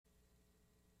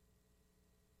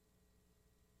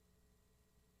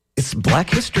It's Black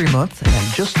History Month,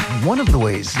 and just one of the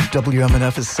ways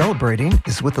WMNF is celebrating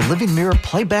is with the Living Mirror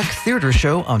Playback Theater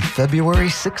Show on February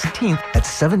 16th at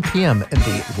 7 p.m. in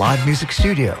the Live Music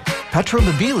Studio. Petro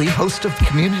Mabili, host of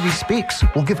Community Speaks,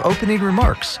 will give opening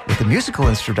remarks with a musical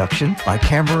introduction by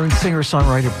Cameroon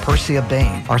singer-songwriter Persia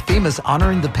Bain. Our theme is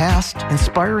honoring the past,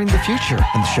 inspiring the future,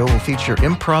 and the show will feature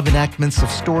improv enactments of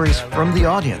stories from the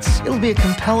audience. It'll be a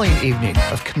compelling evening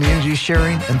of community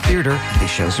sharing and theater, and these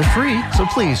shows are free, so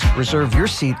please reserve your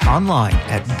seat online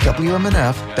at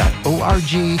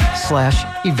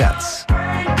wmnf.org/events.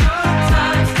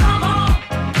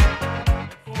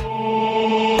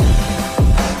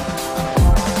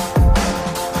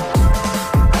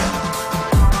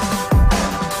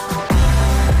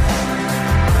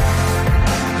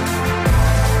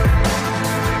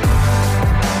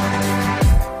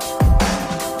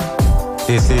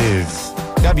 This is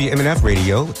WMNF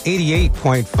Radio,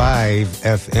 88.5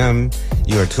 FM.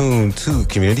 You are tuned to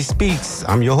Community Speaks.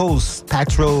 I'm your host,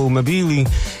 Petro Mabili,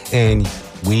 and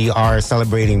we are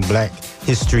celebrating Black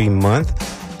History Month.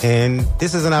 And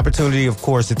this is an opportunity, of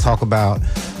course, to talk about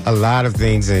a lot of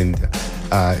things and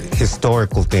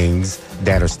historical things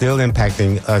that are still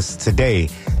impacting us today.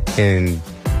 And,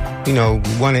 you know,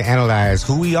 we want to analyze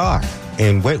who we are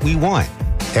and what we want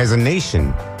as a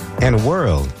nation and a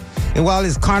world. And while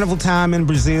it's carnival time in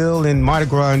Brazil and Mardi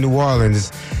Gras in New Orleans,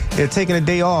 they're taking a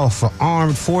day off for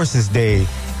Armed Forces Day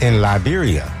in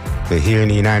Liberia. But here in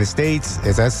the United States,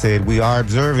 as I said, we are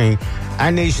observing our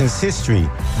nation's history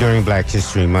during Black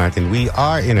History Month, and we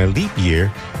are in a leap year,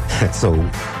 so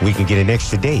we can get an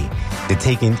extra day to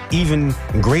take an even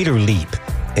greater leap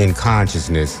in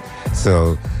consciousness.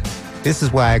 So this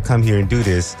is why I come here and do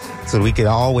this, so we can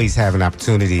always have an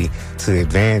opportunity to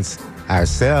advance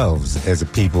ourselves as a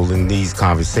people in these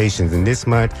conversations. And this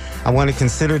month, I want to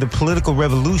consider the political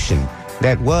revolution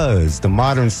that was the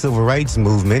modern civil rights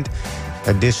movement.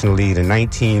 Additionally, the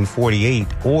 1948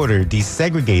 order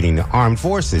desegregating the armed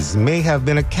forces may have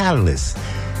been a catalyst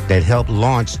that helped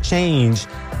launch change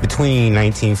between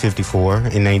 1954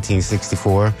 and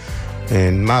 1964.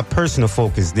 And my personal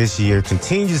focus this year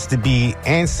continues to be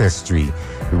ancestry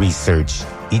research.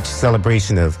 Each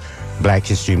celebration of Black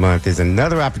History Month is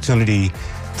another opportunity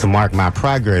to mark my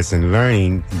progress in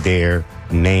learning their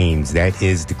names. That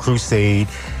is the crusade,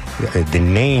 the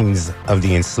names of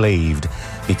the enslaved,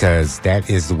 because that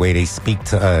is the way they speak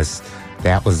to us.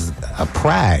 That was a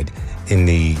pride in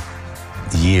the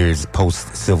years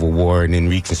post-Civil War and in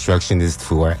Reconstruction, is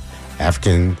for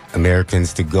African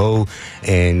Americans to go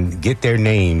and get their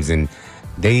names. And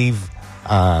they've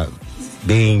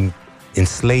being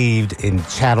enslaved in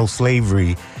chattel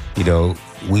slavery. You know,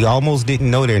 we almost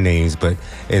didn't know their names, but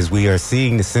as we are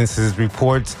seeing the census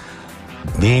reports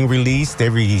being released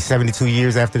every 72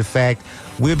 years after the fact,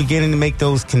 we're beginning to make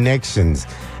those connections.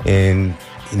 And,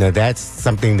 you know, that's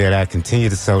something that I continue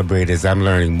to celebrate as I'm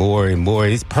learning more and more.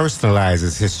 It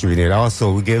personalizes history, and it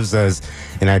also gives us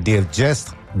an idea of just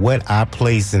what our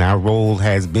place and our role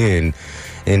has been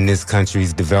in this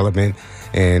country's development.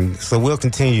 And so we'll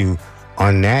continue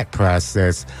on that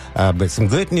process. But some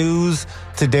good news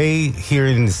today here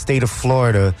in the state of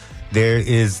Florida. There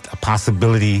is a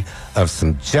possibility of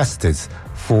some justice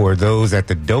for those at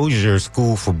the Dozier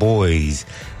School for Boys.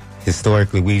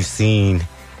 Historically, we've seen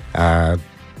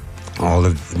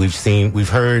we've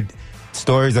heard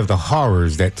stories of the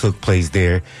horrors that took place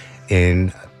there,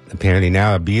 and apparently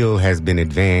now a bill has been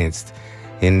advanced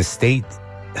in the state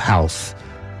house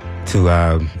to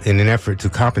in an effort to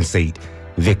compensate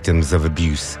victims of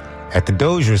abuse at the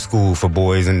Dozier School for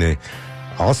Boys and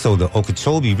also the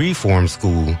Okeechobee Reform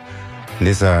School.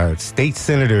 This state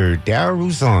senator Darrell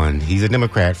Rouzon, he's a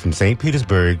Democrat from St.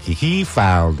 Petersburg. He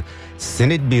filed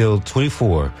Senate Bill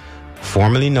 24,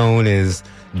 formerly known as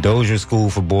Dozier School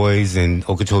for Boys and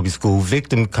Okeechobee School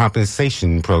Victim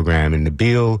Compensation Program. And the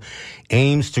bill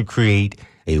aims to create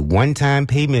a one-time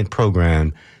payment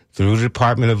program through the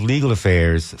Department of Legal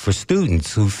Affairs for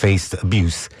students who faced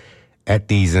abuse at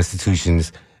these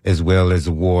institutions, as well as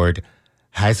award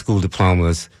high school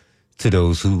diplomas to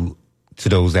those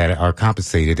that are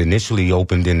compensated. Initially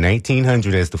opened in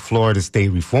 1900 as the Florida State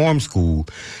Reform School,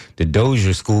 the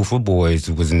Dozier School for Boys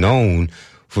was known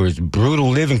for its brutal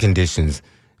living conditions.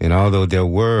 And although there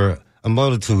were a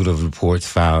multitude of reports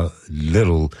filed,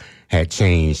 little had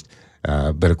changed.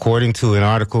 But according to an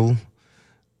article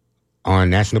on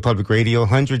National Public Radio,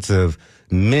 hundreds of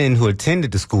men who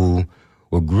attended the school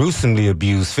were gruesomely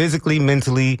abused physically,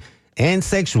 mentally, and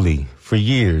sexually for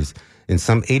years. And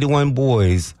some 81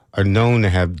 boys are known to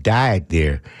have died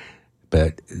there.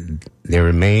 But where their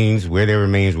remains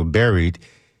were buried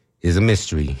is a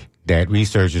mystery that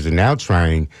researchers are now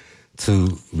trying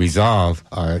to resolve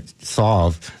or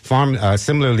solve.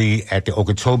 Similarly, at the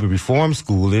Okeechobee Reform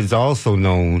School, it is also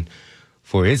known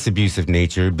for its abusive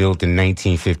nature. Built in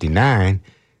 1959,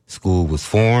 school was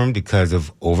formed because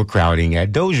of overcrowding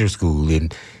at Dozier School.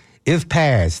 And if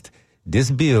passed,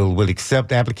 this bill will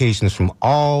accept applications from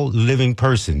all living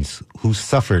persons who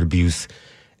suffered abuse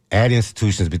at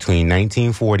institutions between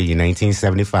 1940 and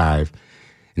 1975.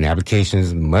 And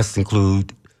applications must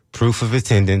include proof of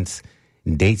attendance,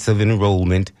 dates of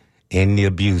enrollment, and the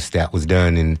abuse that was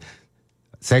done. And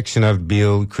section of the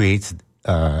bill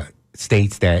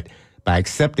states that by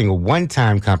accepting a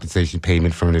one-time compensation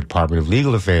payment from the Department of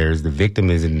Legal Affairs, the victim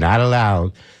is not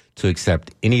allowed to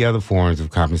accept any other forms of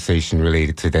compensation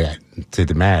related to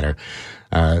the matter.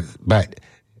 But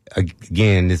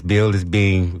again, this bill is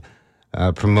being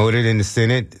promoted in the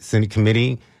Senate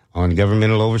Committee on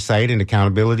Governmental Oversight and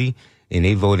Accountability, and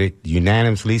they voted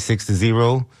unanimously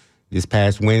 6-0 this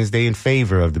past Wednesday in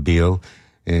favor of the bill.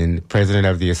 And the president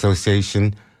of the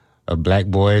Association of Black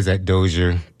Boys at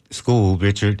Dozier School,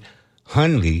 Richard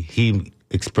Hundley, he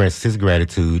expressed his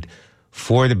gratitude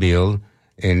for the bill.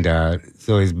 And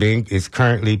so it's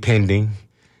currently pending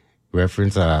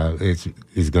reference.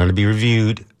 It's going to be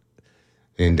reviewed,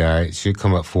 and it should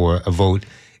come up for a vote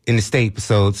in the state.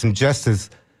 So some justice,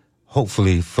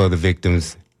 hopefully, for the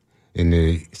victims and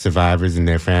the survivors and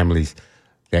their families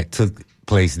that took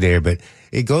place there. But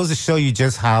it goes to show you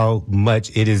just how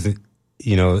much it is,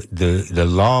 the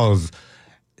laws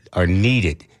are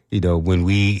needed. When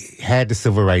we had the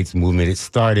civil rights movement, it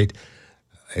started,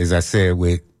 as I said,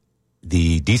 with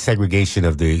the desegregation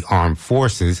of the armed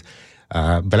forces.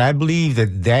 But I believe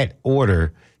that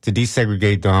order to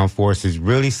desegregate the armed forces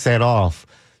really set off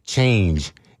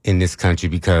change in this country,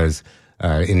 because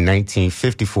in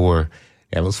 1954,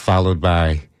 that was followed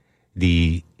by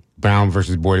the Brown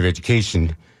versus Board of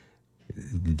Education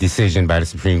decision by the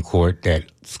Supreme Court that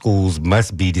schools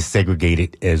must be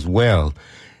desegregated as well.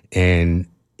 And,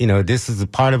 this is a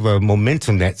part of a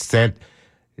momentum that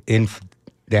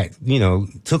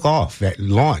took off, that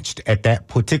launched at that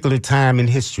particular time in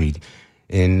history.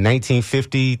 In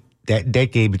 1950, that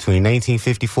decade between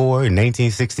 1954 and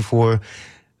 1964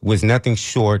 was nothing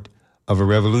short of a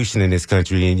revolution in this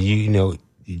country. And,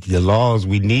 the laws,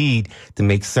 we need to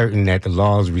make certain that the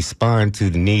laws respond to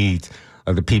the needs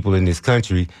of the people in this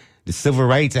country. The Civil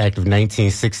Rights Act of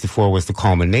 1964 was the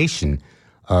culmination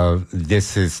of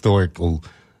this historical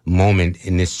moment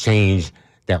in this change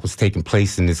that was taking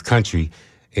place in this country.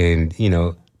 And,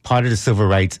 part of the Civil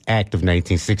Rights Act of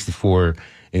 1964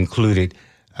 included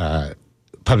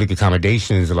public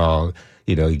accommodations law,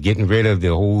 getting rid of the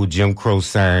whole Jim Crow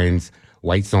signs,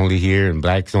 whites only here and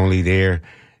blacks only there.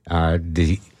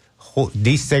 The whole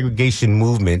desegregation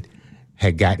movement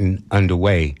had gotten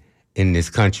underway in this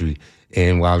country.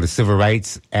 And while the Civil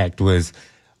Rights Act was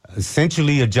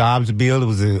essentially a jobs bill, it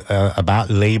was about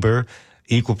labor,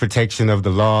 equal protection of the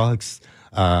laws.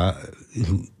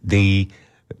 The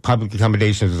public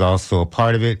accommodations is also a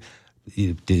part of it.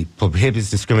 It prohibits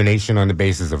discrimination on the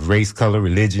basis of race, color,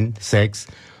 religion, sex,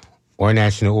 or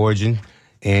national origin.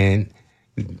 And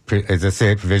as I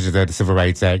said, provisions of the Civil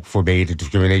Rights Act forbade the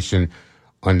discrimination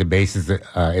on the basis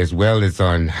as well as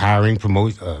on hiring,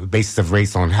 basis of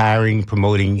race on hiring,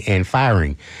 promoting, and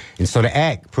firing. And so the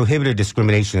Act prohibited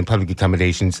discrimination in public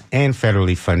accommodations and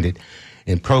federally funded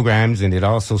in programs, and it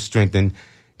also strengthened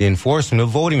the enforcement of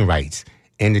voting rights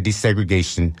and the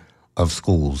desegregation of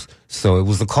schools. So it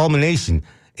was a culmination.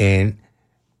 And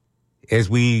as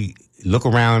we look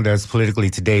around us politically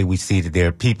today, we see that there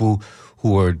are people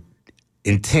who are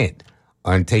intent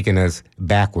on taking us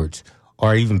backwards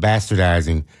or even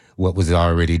bastardizing what was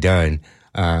already done.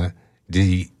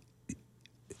 The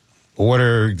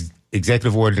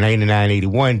Executive Order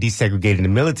 9981 desegregating the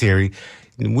military.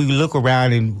 We look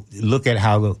around and look at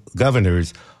how the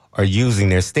governors are using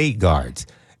their state guards.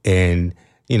 And,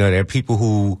 there are people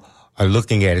who are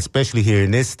looking at, especially here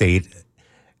in this state,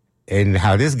 and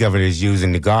how this governor is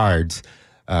using the guards,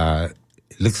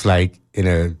 looks like in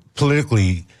a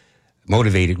politically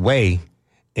motivated way.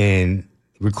 And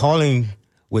recalling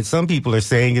what some people are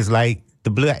saying is like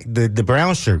the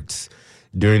brown shirts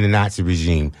during the Nazi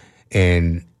regime.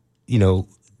 And,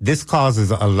 this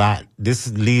causes a lot,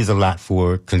 this leaves a lot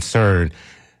for concern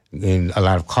and a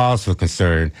lot of cause for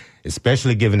concern,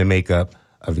 especially given the makeup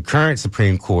of the current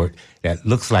Supreme Court that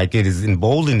looks like it is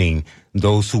emboldening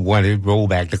those who want to roll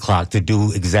back the clock to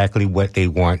do exactly what they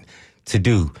want to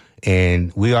do.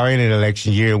 And we are in an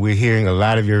election year. We're hearing a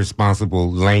lot of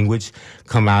irresponsible language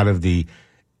come out of the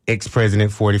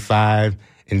ex-President 45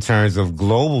 in terms of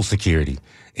global security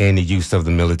and the use of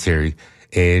the military,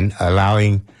 and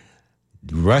allowing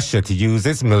Russia to use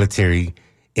its military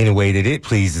in a way that it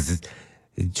pleases,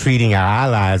 treating our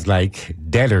allies like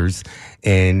debtors,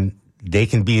 and they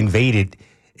can be invaded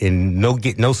and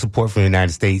get no support from the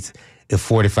United States if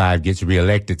 45 gets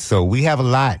reelected. So we have a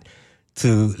lot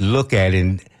to look at,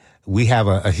 and we have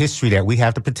a history that we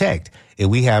have to protect, and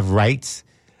we have rights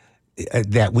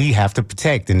that we have to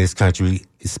protect in this country,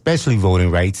 especially voting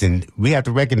rights. And we have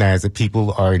to recognize that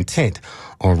people are intent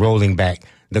on rolling back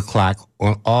the clock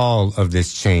on all of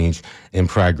this change and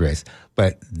progress.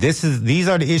 But these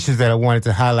are the issues that I wanted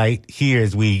to highlight here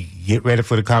as we get ready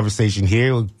for the conversation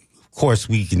here. Of course,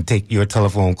 we can take your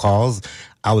telephone calls.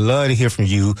 I would love to hear from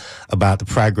you about the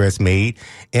progress made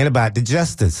and about the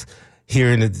justice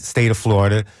here in the state of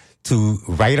Florida to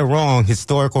right or wrong,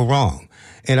 historical wrong.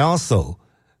 And also,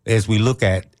 as we look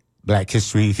at Black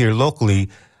history here locally,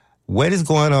 what is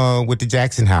going on with the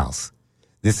Jackson House?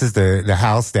 This is the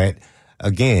house that,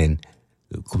 again,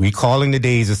 recalling the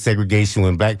days of segregation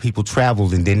when Black people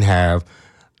traveled and didn't have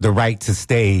the right to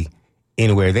stay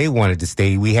anywhere they wanted to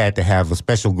stay. We had to have a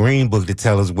special green book to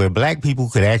tell us where Black people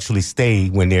could actually stay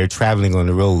when they're traveling on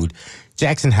the road.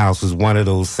 Jackson House was one of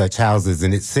those such houses,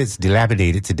 and it sits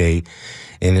dilapidated today.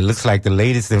 And it looks like the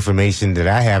latest information that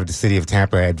I have, the city of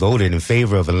Tampa had voted in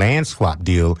favor of a land swap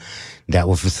deal that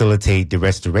will facilitate the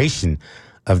restoration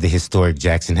of the historic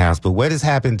Jackson House. But what has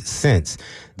happened since?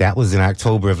 That was in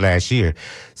October of last year.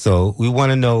 So we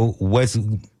want to know what's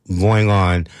going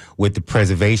on with the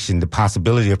preservation, the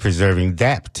possibility of preserving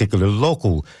that particular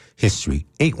local history.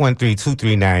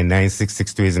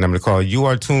 813-239-9663 is the number to call. You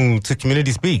are tuned to Community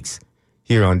Speaks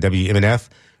here on WMNF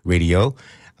Radio.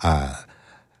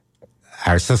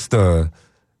 Our sister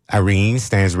Irene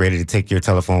stands ready to take your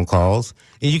telephone calls.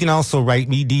 And you can also write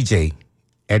me, DJ,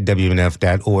 at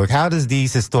WMNF.org. How does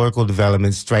these historical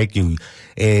developments strike you?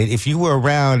 And if you were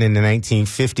around in the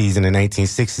 1950s and the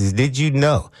 1960s, did you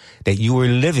know that you were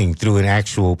living through an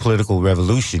actual political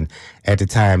revolution at the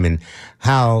time, and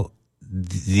how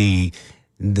the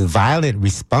violent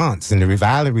response and the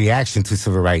violent reaction to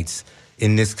civil rights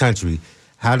in this country,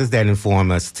 how does that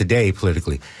inform us today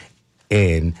politically?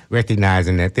 And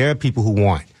recognizing that there are people who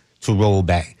want to roll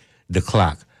back the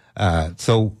clock.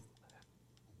 So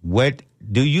what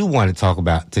do you want to talk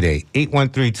about today?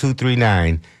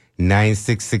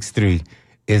 813-239-9663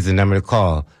 is the number to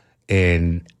call.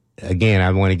 And again,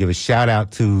 I want to give a shout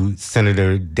out to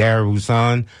Senator Dara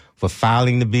Roussan for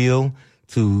filing the bill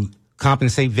to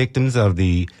compensate victims of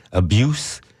the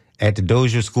abuse at the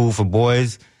Dozier School for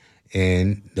Boys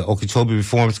and the Okeechobee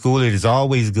Reform School. It is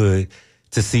always good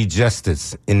to see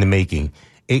justice in the making.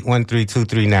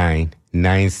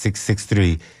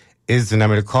 813-239-9663 is the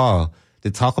number to call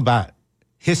to talk about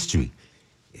history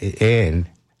and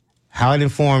how it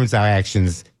informs our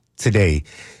actions today.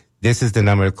 This is the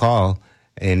number to call,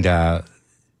 and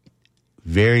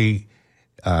very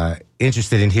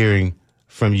interested in hearing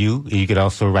from you. You could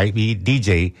also write me,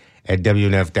 DJ, at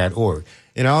WNF.org.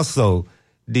 And also,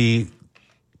 the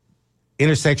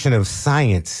intersection of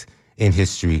science and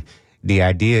history, the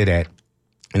idea that,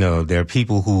 there are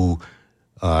people who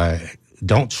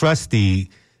don't trust the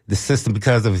system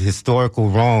because of historical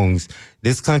wrongs.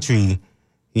 This country,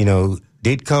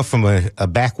 did come from a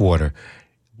backwater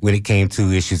when it came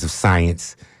to issues of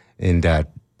science. And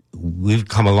we've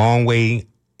come a long way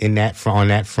on that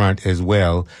front as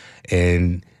well.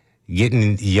 And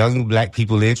getting young Black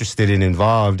people interested and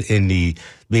involved in the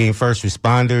being first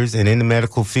responders and in the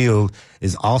medical field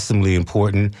is awesomely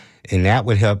important. And that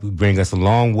would help bring us a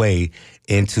long way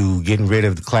into getting rid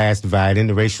of the class divide and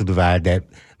the racial divide that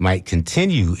might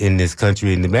continue in this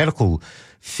country in the medical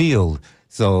field.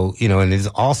 So, and it's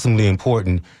awesomely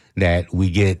important that we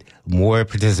get more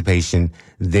participation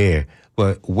there.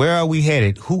 But where are we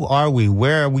headed? Who are we?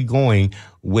 Where are we going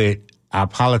with our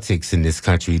politics in this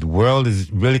country? The world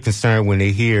is really concerned when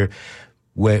they hear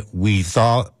what we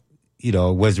thought,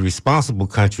 was a responsible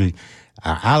country.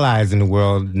 Our allies in the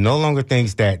world no longer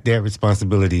thinks that their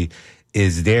responsibility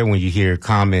is there when you hear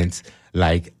comments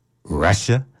like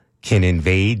Russia can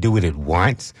invade, do what it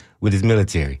wants with its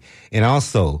military. And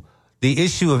also, the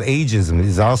issue of ageism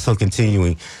is also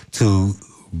continuing to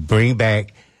bring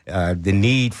back the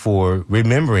need for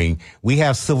remembering we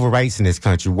have civil rights in this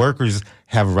country. Workers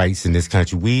have rights in this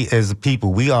country. We as a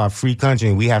people, we are a free country,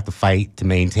 and we have to fight to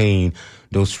maintain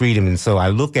those freedoms. And so I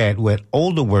look at what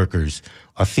older workers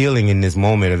are feeling in this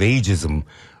moment of ageism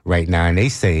right now, and they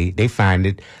say they find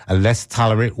it a less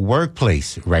tolerant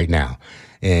workplace right now.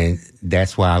 And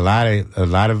that's why a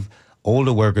lot of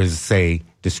older workers say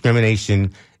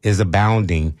discrimination is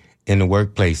abounding in the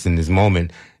workplace in this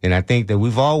moment. And I think that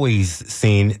we've always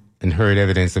seen and heard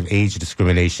evidence of age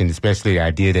discrimination, especially the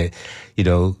idea that,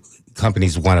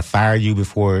 companies want to fire you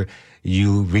before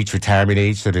you reach retirement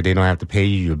age so that they don't have to pay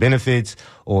you your benefits,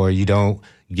 or you don't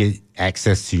get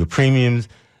access to your premiums,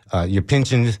 your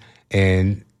pensions,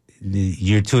 and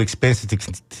you're too expensive to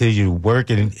continue to work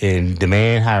and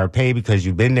demand higher pay because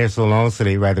you've been there so long, so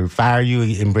they'd rather fire you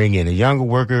and bring in a younger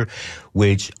worker,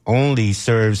 which only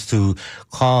serves to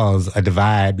cause a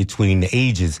divide between the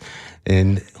ages.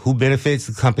 And who benefits?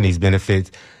 The companies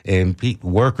benefit, and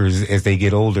workers, as they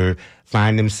get older,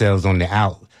 find themselves on the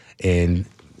out and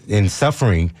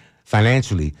suffering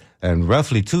financially. And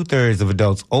roughly 2/3 of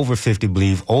adults over 50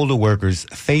 believe older workers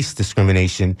face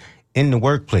discrimination in the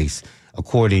workplace,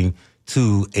 according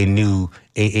to a new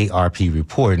AARP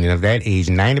report. And of that age,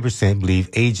 90%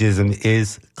 believe ageism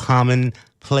is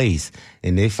commonplace.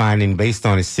 And they're finding, based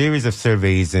on a series of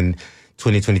surveys in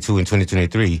 2022 and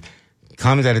 2023,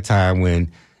 comes at a time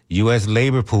when U.S.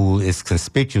 labor pool is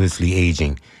conspicuously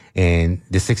aging. And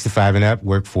the 65 and up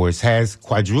workforce has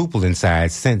quadrupled in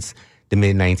size since the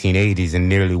mid-1980s, and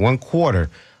nearly 1/4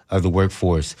 of the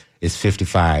workforce is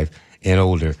 55 and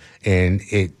older. And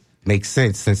it makes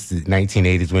sense since the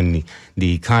 1980s, when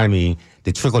the economy,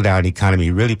 the trickle-down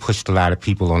economy, really pushed a lot of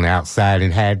people on the outside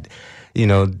and had,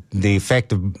 the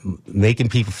effect of making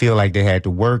people feel like they had to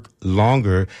work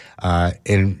longer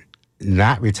and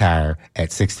not retire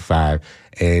at 65.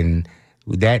 And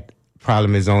that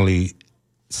problem is only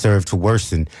served to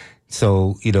worsen.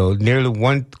 So, nearly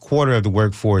 1/4 of the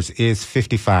workforce is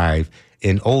 55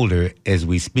 and older as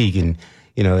we speak. And,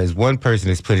 as one person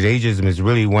has put it, ageism is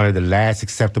really one of the last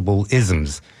acceptable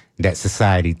isms that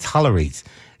society tolerates.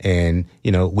 And,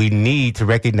 we need to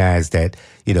recognize that,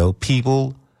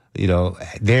 people,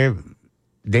 they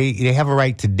have a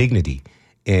right to dignity.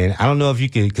 And I don't know if you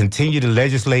can continue to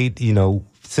legislate,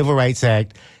 Civil Rights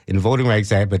Act and Voting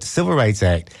Rights Act, but the Civil Rights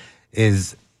Act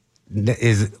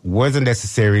was a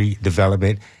necessary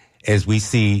development. As we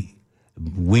see,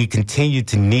 we continue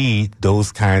to need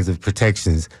those kinds of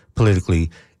protections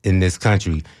politically in this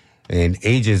country. And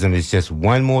ageism is just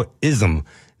one more ism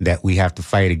that we have to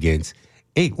fight against.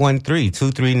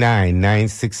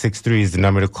 813-239-9663 is the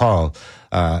number to call.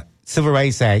 Civil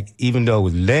Rights Act, even though it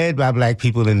was led by black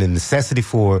people, and the necessity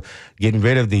for getting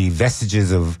rid of the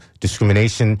vestiges of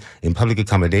discrimination in public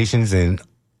accommodations and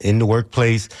in the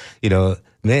workplace,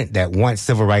 meant that once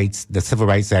the Civil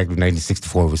Rights Act of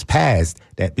 1964 was passed,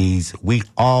 that means we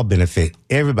all benefit.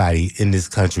 Everybody in this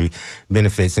country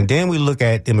benefits. And then we look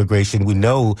at immigration. We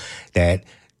know that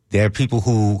there are people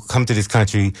who come to this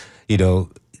country,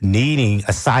 needing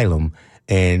asylum.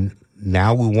 And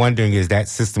now we're wondering, is that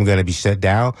system going to be shut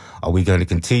down? Are we going to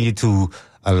continue to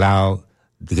allow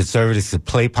the conservatives to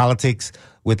play politics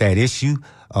with that issue?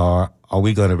 Or are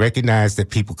we going to recognize that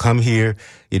people come here,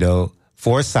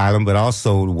 for asylum, but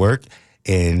also to work,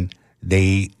 and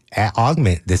they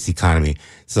augment this economy?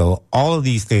 So all of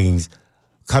these things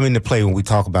come into play when we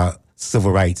talk about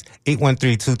civil rights.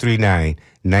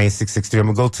 813-239-9663. I'm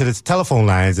going to go to the telephone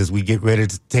lines as we get ready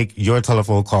to take your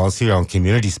telephone calls here on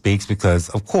Community Speaks, because,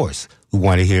 of course, we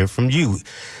want to hear from you,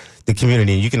 the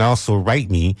community. And you can also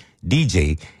write me,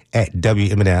 dj@wmnf.org.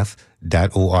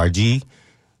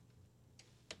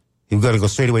 We're going to go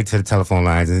straight away to the telephone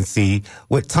lines and see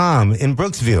what Tom in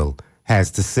Brooksville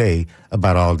has to say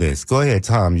about all this. Go ahead,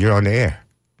 Tom. You're on the air.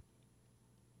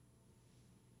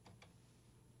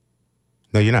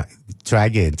 No, you're not. Try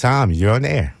again. Tom, you're on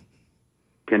the air.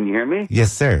 Can you hear me?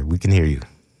 Yes, sir. We can hear you.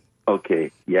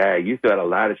 Okay. Yeah, you got a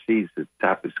lot of seeds at the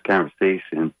top of this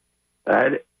conversation.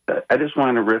 I just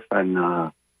want to riff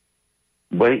on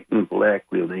white and black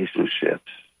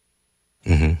relationships.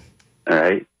 Mm-hmm. All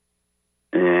right?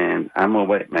 And I'm a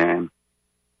white man,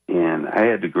 and I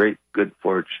had the great good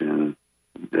fortune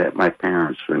that my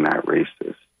parents were not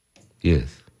racist.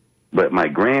 Yes. But my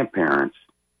grandparents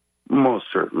most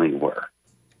certainly were.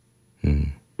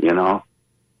 Mm.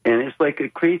 And it's like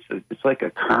it's like a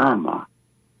karma.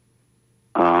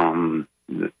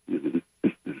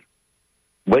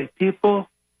 White people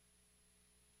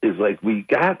is like, we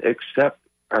got to accept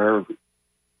our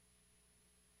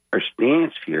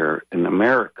stance here in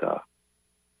America.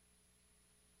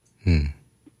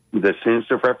 The sins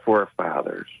of our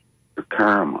forefathers, the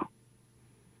karma.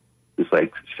 It's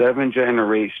like 7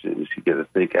 generations. You got to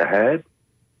think ahead,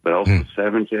 but also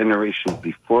 7 generations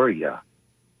before you.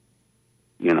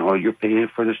 You're paying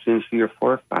for the sins of your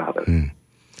forefathers.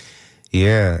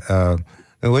 Yeah.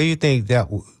 And what do you think that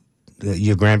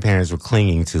your grandparents were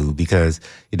clinging to? Because,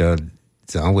 I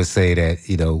would say that,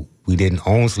 we didn't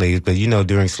own slaves, but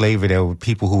during slavery there were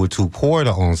people who were too poor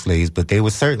to own slaves, but they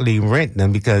would certainly rent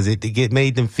them because it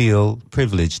made them feel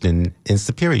privileged and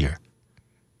superior.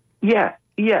 Yeah.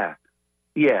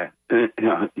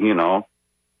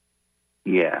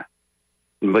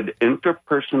 But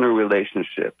interpersonal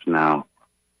relationships now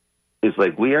is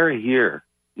like we are here.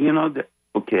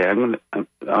 Okay, I'm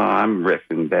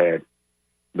riffing bad,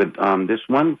 but this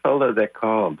one fella that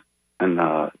called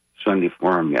on Sunday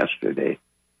Forum yesterday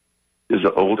is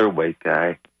an older white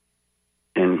guy,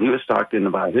 and he was talking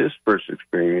about his first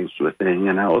experience with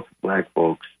hanging out with black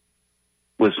folks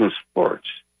was in sports.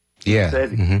 Yeah. He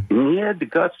said, and he had the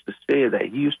guts to say that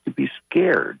he used to be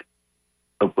scared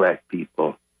of black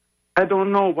people. I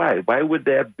don't know why. Why would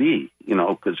that be?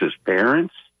 Because his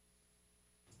parents,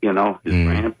 his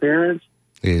grandparents.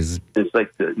 It's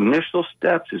like the initial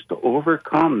steps is to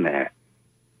overcome that.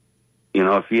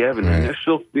 If you have an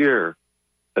initial fear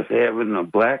of having a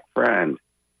black friend,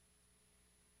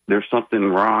 there's something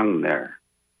wrong there.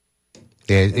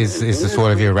 Yeah, it's a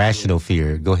sort of irrational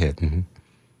fear. Go ahead. Mm-hmm.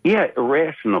 Yeah,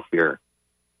 irrational fear.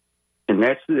 And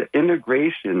that's the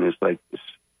integration is like this,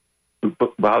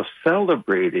 about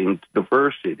celebrating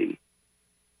diversity,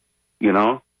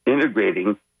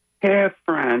 integrating, have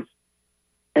friends,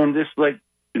 and just like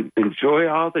enjoy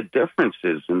all the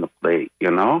differences in the plate,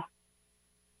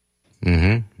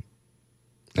 Mm-hmm.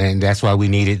 And that's why we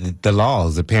needed the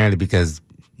laws, apparently, because,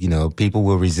 people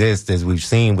will resist, as we've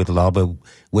seen with the law, but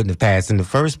wouldn't have passed in the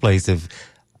first place if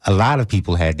a lot of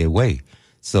people had their way.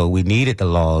 So we needed the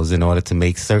laws in order to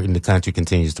make certain the country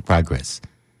continues to progress.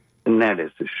 And that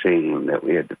is a shame that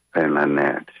we had to depend on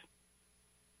that.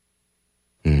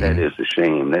 Mm-hmm. That is a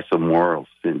shame. That's a moral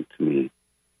sin to me.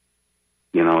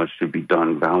 It should be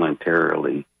done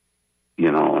voluntarily,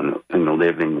 in a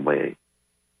living way.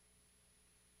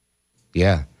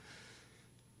 Yeah.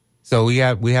 So we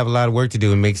have a lot of work to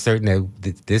do and make certain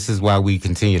that this is why we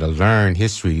continue to learn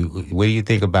history. What do you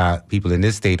think about people in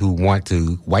this state who want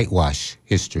to whitewash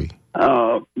history?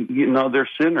 They're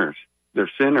sinners.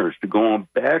 They're sinners. They're going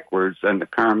backwards on the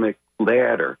karmic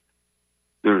ladder.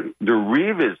 They're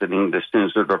revisiting the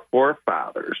sins of their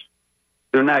forefathers.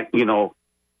 They're not,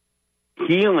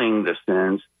 healing the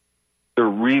sins. They're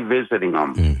revisiting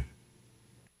them.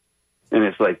 And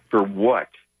it's like, for what?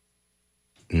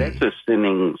 That's a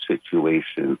sinning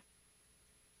situation.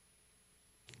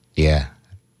 Yeah,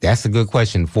 that's a good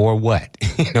question. For what?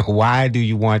 Why do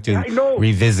you want to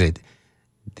revisit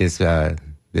this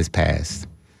past,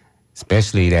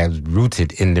 especially that's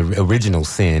rooted in the original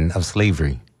sin of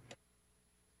slavery?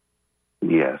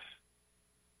 Yes.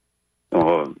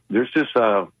 There's this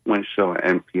one show on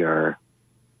NPR,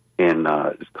 and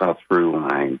it's called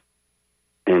Throughline.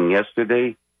 And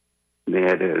yesterday, they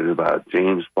had it about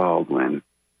James Baldwin,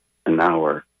 an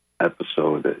hour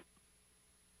episode.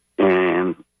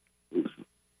 And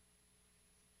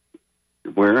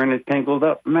we're in a tangled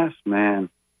up mess, man.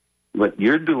 But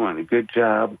you're doing a good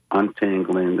job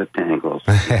untangling the tangles.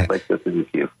 I'd like to thank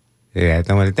you. Yeah,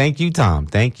 I want to thank you, Tom.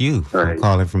 Thank you for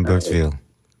calling from Birchville.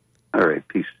 All right,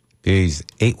 peace. Peace.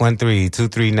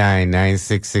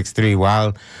 813-239-9663.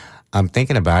 While I'm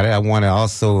thinking about it, I want to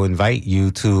also invite you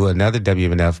to another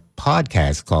WMNF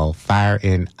podcast called Fire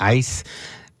and Ice,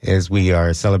 as we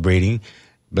are celebrating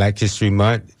Black History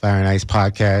Month. Fire and Ice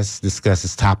podcast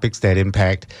discusses topics that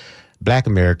impact Black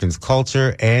Americans'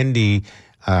 culture and the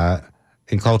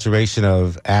enculturation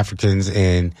of Africans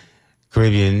and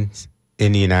Caribbeans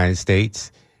in the United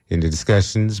States. And the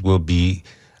discussions will be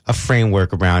a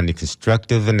framework around the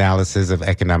constructive analysis of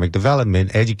economic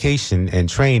development, education and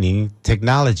training,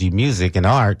 technology, music and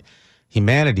art,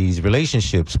 humanities,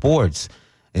 relationships, sports,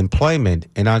 employment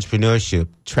and entrepreneurship,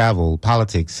 travel,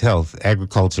 politics, health,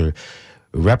 agriculture,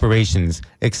 reparations,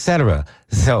 etc.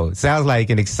 So it sounds like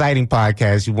an exciting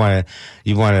podcast. You want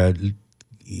to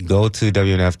go to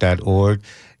WNF.org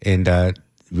and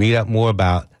read up more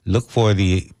about, look for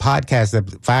the podcast, the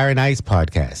Fire and Ice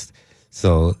podcast.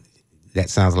 So that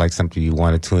sounds like something you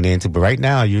want to tune into. But right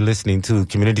now, you're listening to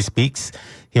Community Speaks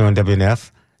here on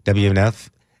WMNF,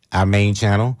 our main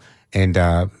channel. And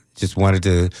just wanted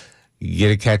to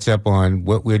get a catch up on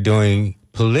what we're doing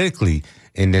politically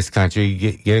in this country,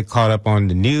 get caught up on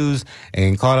the news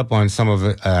and caught up on some of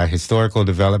historical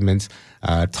developments,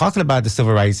 talking about the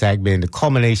Civil Rights Act being the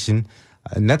culmination,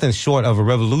 nothing short of a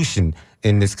revolution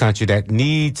in this country that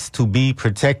needs to be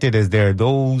protected, as there are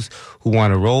those who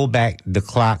want to roll back the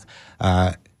clock,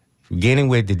 beginning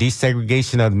with the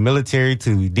desegregation of the military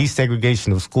to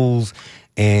desegregation of schools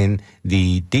and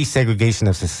the desegregation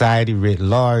of society writ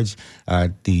large,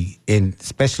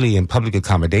 especially in public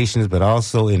accommodations, but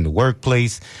also in the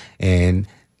workplace. And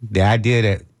the idea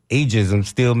that ageism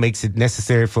still makes it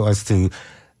necessary for us to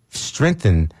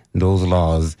strengthen those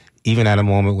laws, even at a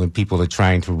moment when people are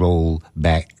trying to roll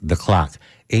back the clock.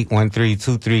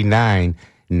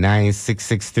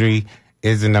 813-239-9663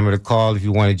 is the number to call if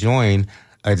you want to join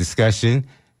a discussion.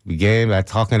 Began by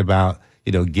talking about,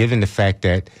 given the fact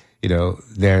that,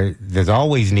 there's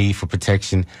always need for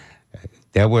protection.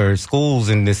 There were schools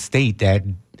in this state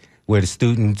where the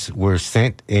students were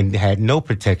sent and had no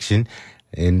protection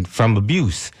and from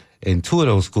abuse. In two of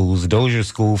those schools, Dozier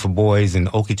School for boys and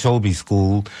Okeechobee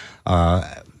School,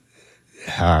 are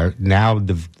now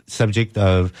the subject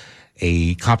of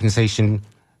a compensation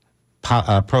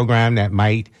program that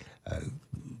might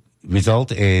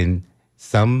result in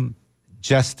some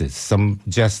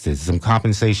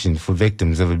compensation for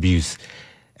victims of abuse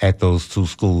at those two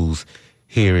schools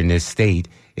here in this state.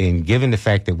 And given the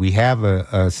fact that we have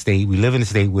a state, we live in a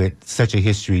state with such a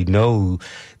history, know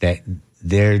that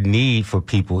there's a need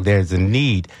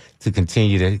to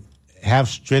continue to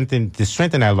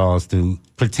strengthen our laws to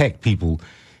protect people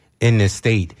in this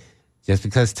state. Just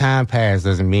because time passed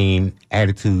doesn't mean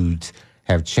attitudes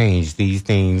have changed. These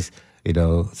things,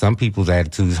 some people's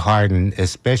attitudes harden,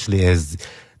 especially as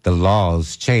the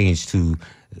laws change to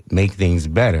make things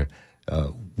better.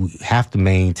 We have to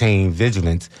maintain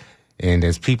vigilance. And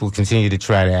as people continue to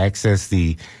try to access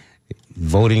the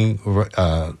voting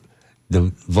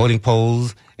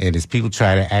polls, and as people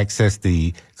try to access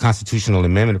the constitutional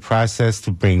amendment process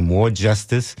to bring more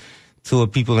justice to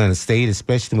people in the state,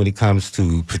 especially when it comes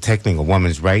to protecting a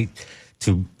woman's right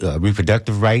to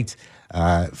reproductive rights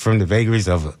from the vagaries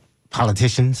of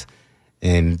politicians,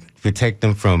 and protect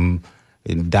them from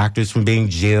doctors from being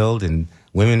jailed and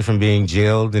women from being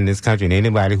jailed in this country, and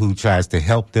anybody who tries to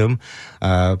help them.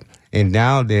 And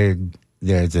now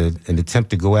there's an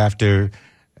attempt to go after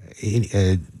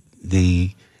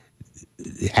the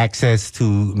access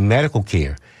to medical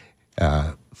care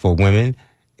for women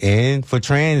and for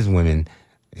trans women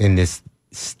in this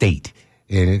state.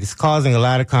 And it's causing a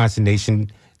lot of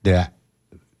consternation. The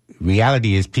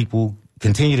reality is people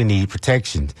continue to need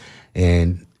protection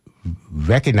and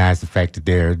recognize the fact that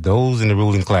there are those in the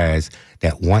ruling class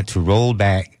that want to roll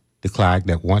back the clock,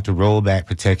 that want to roll back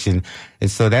protection.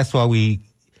 And so that's why we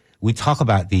talk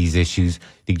about these issues,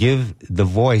 to give the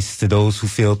voice to those who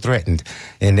feel threatened.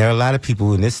 And there are a lot of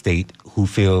people in this state who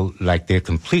feel like they're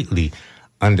completely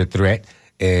under threat,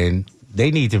 and they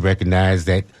need to recognize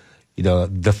that,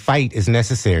 the fight is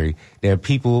necessary. There are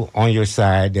people on your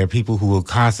side. There are people who are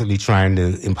constantly trying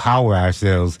to empower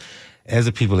ourselves as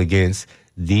a people against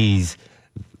these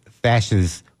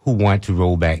fascists who want to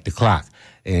roll back the clock.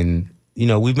 And,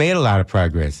 we've made a lot of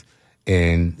progress,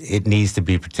 and it needs to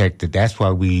be protected. That's why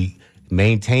we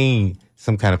maintain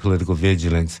some kind of political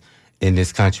vigilance in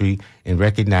this country and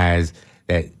recognize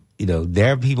that,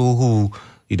 there are people who,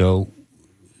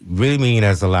 really mean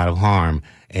us a lot of harm.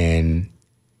 And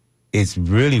it's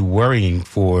really worrying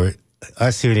for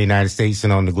us here in the United States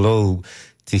and on the globe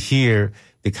to hear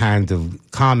the kinds of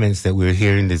comments that we're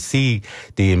hearing, to see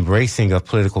the embracing of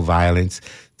political violence,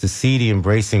 to see the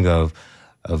embracing of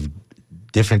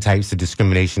different types of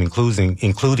discrimination, including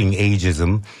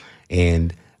ageism,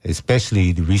 and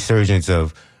especially the resurgence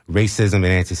of racism and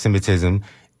anti-Semitism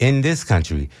in this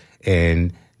country.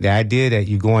 And the idea that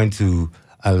you're going to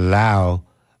allow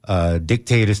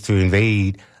dictators to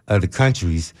invade other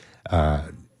countries,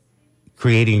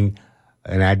 creating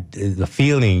a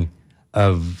feeling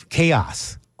of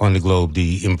chaos on the globe,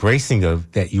 the embracing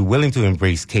of that, you're willing to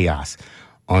embrace chaos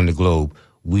on the globe.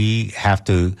 We have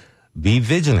to be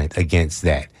vigilant against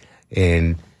that.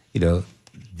 And,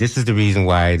 this is the reason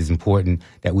why it is important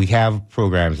that we have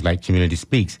programs like Community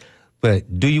Speaks.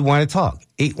 But do you want to talk?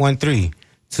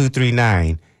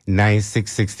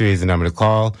 813-239-9663 is the number to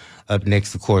call. Up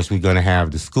next, of course, we're going to have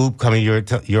The Scoop coming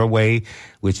your way,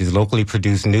 which is locally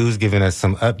produced news, giving us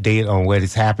some update on what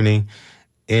is happening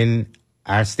in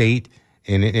our state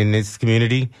and in this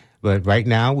community. But right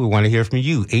now, we want to hear from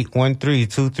you.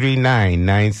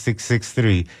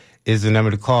 813-239-9663 is the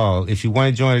number to call if you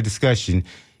want to join a discussion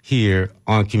here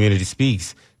on Community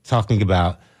Speaks, talking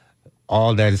about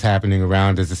all that is happening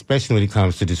around us, especially when it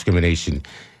comes to discrimination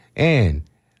and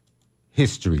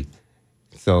history.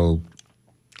 So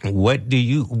what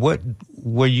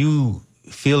were you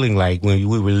feeling like when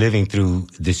we were living through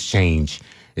this change,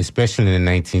 especially in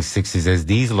the 1960s, as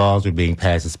these laws were being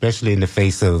passed, especially in the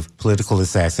face of political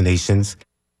assassinations?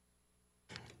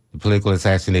 The political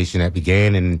assassination that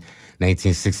began in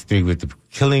 1963 with the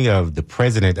killing of the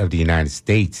President of the United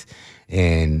States,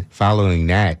 and following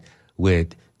that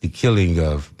with the killing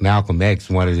of Malcolm X,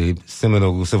 one of the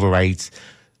seminal civil rights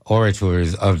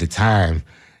orators of the time.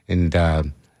 And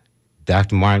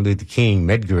Dr. Martin Luther King,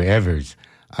 Medgar Evers.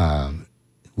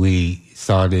 We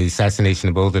saw the assassination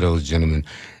of both of those gentlemen,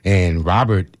 and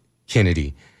Robert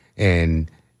Kennedy.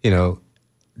 And,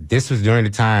 this was during the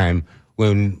time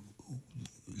when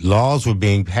laws were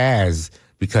being passed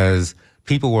because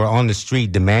people were on the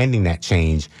street demanding that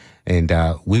change. And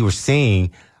we were seeing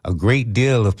a great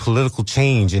deal of political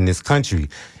change in this country.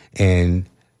 And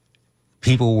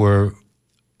people were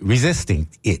resisting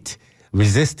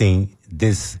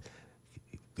this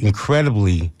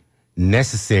incredibly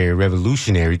necessary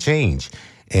revolutionary change.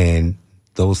 And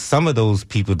some of those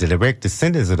people, the direct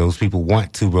descendants of those people,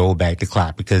 want to roll back the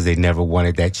clock because they never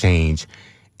wanted that change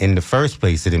in the first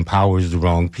place. It empowers the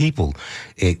wrong people.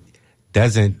 It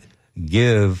doesn't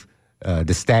give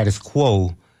the status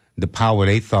quo the power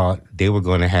they thought they were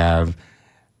going to have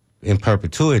in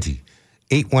perpetuity.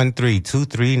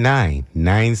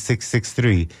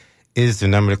 813-239-9663 is the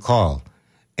number to call.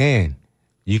 And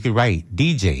you can write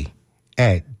dj@wmnf.org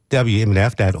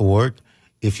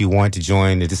if you want to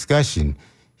join the discussion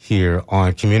here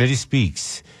on Community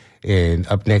Speaks. And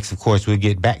up next, of course, we'll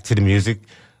get back to the music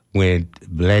when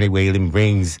Blaney Whalen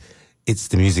brings It's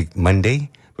the Music Monday.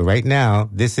 But right now,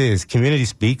 this is Community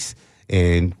Speaks,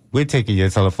 and we're taking your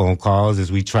telephone calls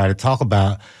as we try to talk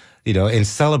about, and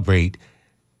celebrate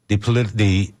the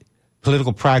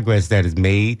political progress that is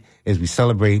made as we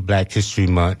celebrate Black History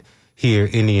Month here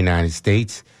in the United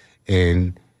States.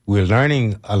 And we're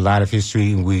learning a lot of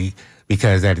history,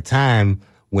 because at a time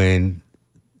when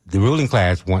the ruling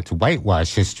class want to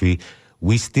whitewash history,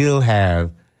 we still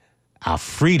have our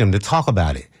freedom to talk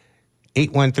about it.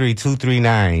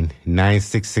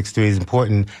 813-239-9663 is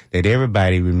important that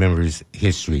everybody remembers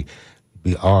history.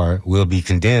 Will be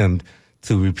condemned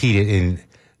to repeat it, and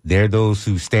there are those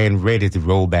who stand ready to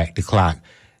roll back the clock.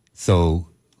 So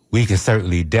we can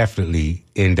definitely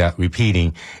end up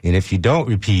repeating. And if you don't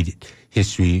repeat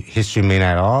history may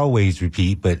not always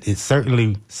repeat, but it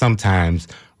certainly sometimes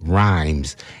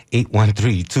rhymes.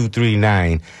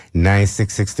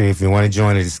 813-239-9663 if you want to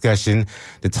join the discussion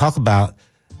to talk about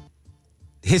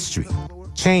history,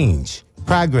 change,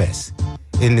 progress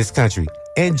in this country,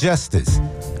 and justice.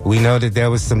 We know that there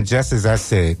was some justice. I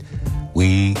said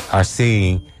we are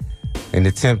seeing an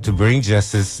attempt to bring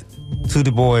justice to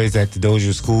the boys at the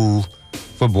Dozier School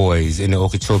for Boys in the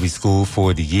Okeechobee School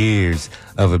for the years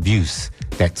of abuse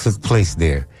that took place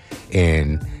there.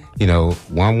 And,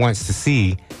 one wants to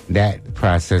see that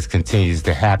process continues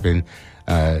to happen.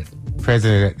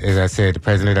 President, as I said, the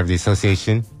president of the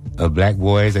Association of Black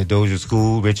Boys at Dozier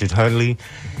School, Richard Hundley,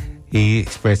 he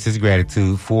expressed his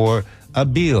gratitude for a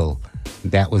bill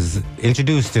that was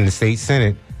introduced in the state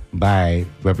Senate by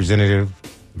Representative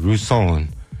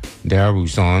Darryl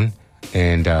Rousson.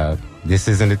 And this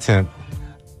is an attempt.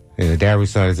 Darryl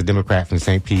Rousson is a Democrat from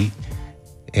St. Pete,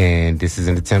 and this is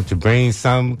an attempt to bring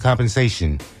some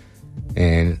compensation.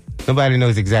 And nobody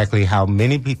knows exactly how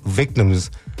many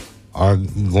victims are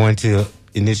going to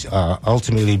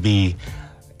ultimately be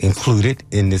included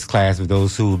in this class of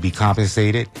those who will be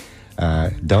compensated.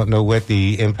 Don't know what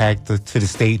the impact to the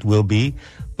state will be,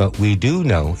 but we do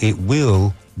know it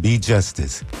will be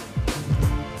justice.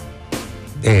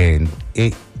 And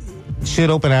it should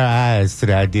open our eyes to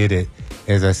the idea that,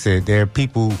 as I said, there are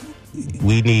people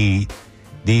we need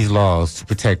these laws to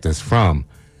protect us from.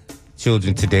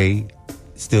 Children today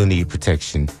still need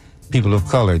protection. People of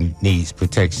color needs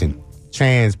protection.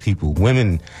 Trans people,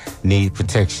 women need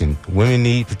protection. Women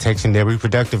need protection. Their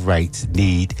reproductive rights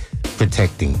need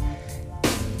protecting.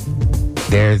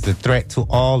 There's a threat to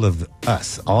all of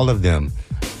us, all of them,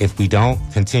 if we don't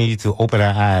continue to open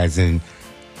our eyes and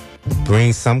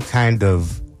bring some kind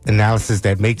of analysis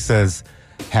that makes us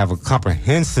have a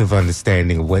comprehensive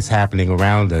understanding of what's happening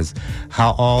around us,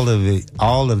 how all of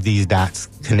these dots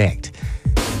connect.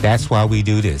 That's why we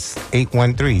do this.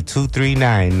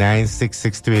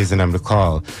 813-239-9663 is the number to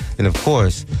call. And of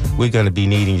course, we're going to be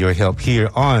needing your help here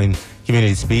on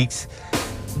Community Speaks.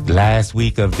 Last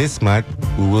week of this month,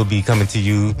 we will be coming to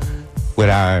you with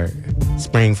our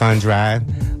Spring Fund Drive.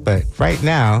 But right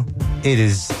now, it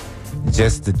is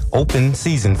just the open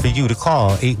season for you to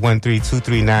call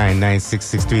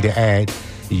 813-239-9663 to add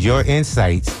your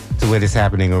insights to what is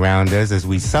happening around us as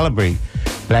we celebrate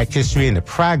Black history and the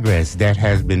progress that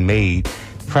has been made,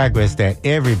 progress that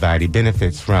everybody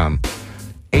benefits from.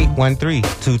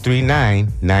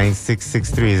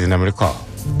 813-239-9663 is the number to call.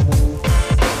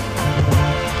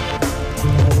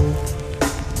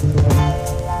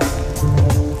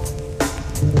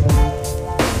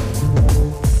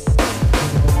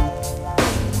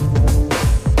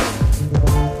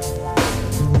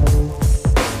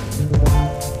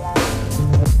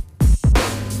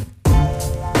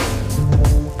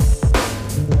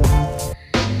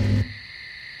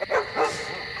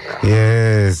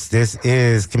 This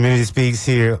is Community Speaks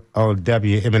here on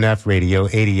WMNF Radio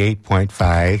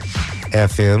 88.5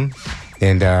 FM.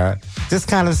 And this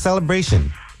kind of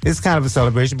celebration. It's kind of a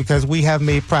celebration because we have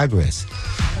made progress.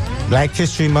 Black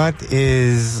History Month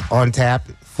is on tap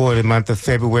for the month of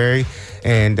February.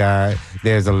 And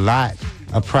there's a lot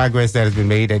of progress that has been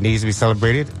made that needs to be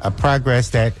celebrated. A progress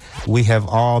that we have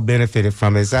all benefited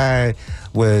from. As I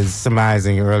was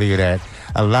surmising earlier that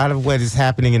a lot of what is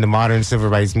happening in the modern civil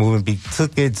rights movement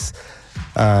took its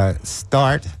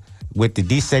start with the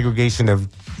desegregation of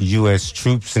U.S.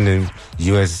 troops and the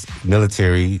U.S.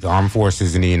 military, the armed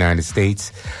forces in the United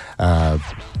States. The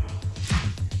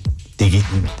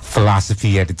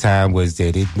philosophy at the time was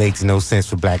that it makes no sense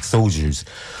for black soldiers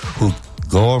who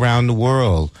go around the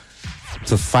world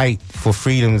to fight for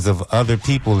freedoms of other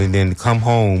people and then come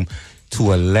home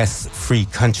to a less free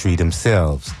country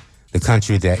themselves, the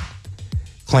country that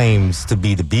claims to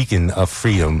be the beacon of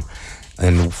freedom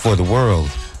and for the world.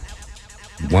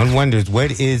 One wonders,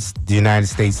 what is the United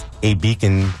States a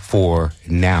beacon for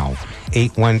now?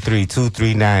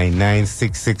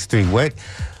 813-239-9663. What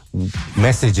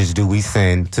messages do we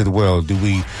send to the world? Do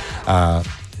we, are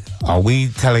we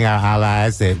telling our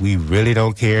allies that we really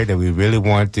don't care, that we really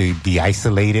want to be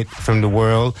isolated from the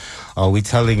world? Are we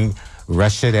telling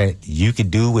Russia that you could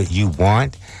do what you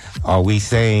want? Are we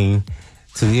saying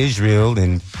to Israel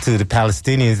and to the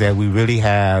Palestinians that we really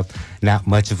have not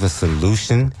much of a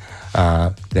solution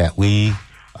that we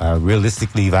are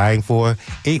realistically vying for?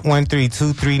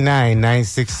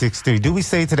 813-239-9663. Do we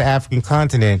say to the African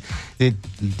continent that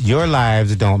your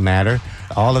lives don't matter?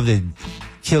 All of the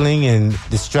killing and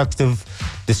destructive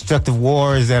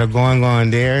wars that are going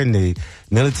on there, and the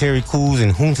military coups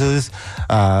and juntas,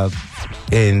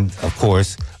 and of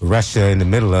course Russia in the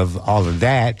middle of all of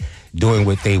that, doing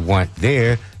what they want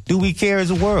there. Do we care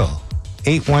as a world?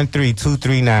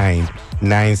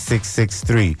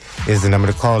 813-239-9663 is the number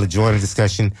to call to join the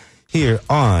discussion here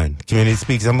on Community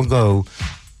Speaks. I'm going to go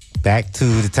back to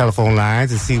the telephone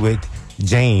lines and see what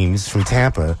James from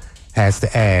Tampa has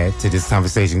to add to this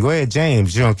conversation. Go ahead,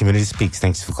 James. You're on Community Speaks.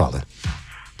 Thanks for calling.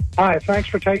 Hi, thanks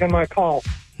for taking my call.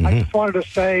 Mm-hmm. I just wanted to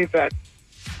say that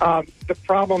the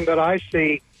problem that I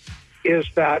see is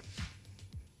that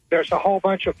there's a whole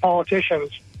bunch of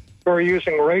politicians who are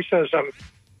using racism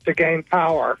to gain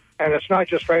power. And it's not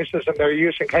just racism, they're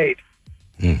using hate.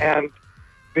 Mm. And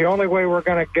the only way we're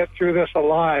going to get through this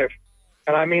alive,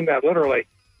 and I mean that literally,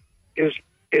 is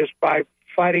by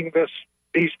fighting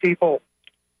these people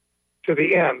to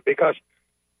the end, because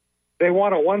they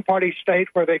want a one-party state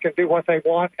where they can do what they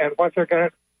want, and what they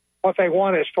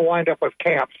want is to wind up with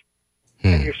camps.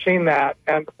 Mm. And you've seen that.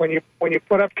 And when you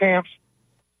put up camps,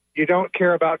 you don't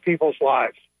care about people's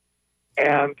lives.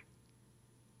 And,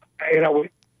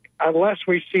 unless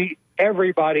we see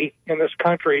everybody in this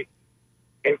country,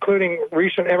 including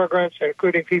recent immigrants,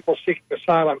 including people seeking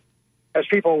asylum, as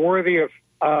people worthy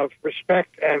of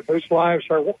respect and whose lives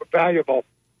are valuable,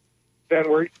 then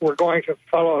we're going to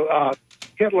follow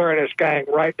Hitler and his gang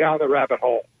right down the rabbit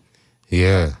hole.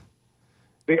 Yeah.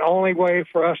 The only way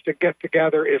for us to get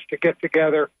together is to get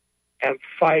together and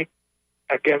fight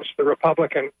against the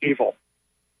Republican evil.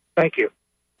 Thank you.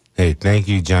 Hey, thank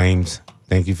you, James.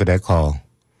 Thank you for that call.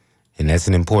 And that's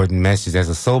an important message. That's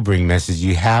a sobering message.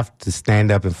 You have to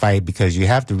stand up and fight, because you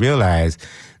have to realize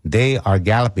they are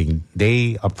galloping.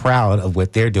 They are proud of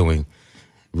what they're doing,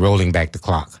 rolling back the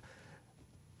clock,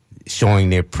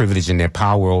 showing their privilege and their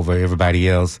power over everybody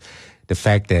else. The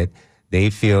fact that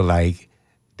they feel like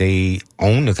they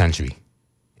own the country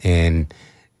and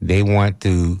they want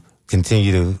to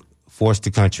continue to force the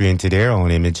country into their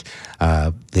own image.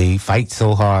 They fight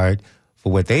so hard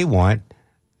for what they want,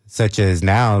 such as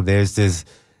now there's this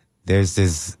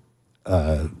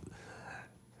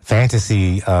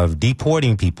fantasy of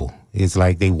deporting people. It's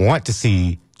like they want to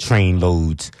see train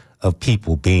loads of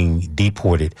people being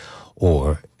deported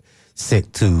or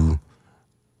sent to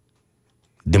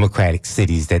democratic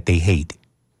cities that they hate,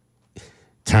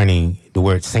 turning the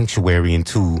word sanctuary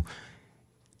into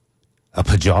a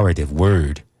pejorative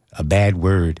word, a bad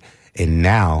word. And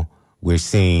now we're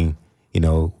seeing,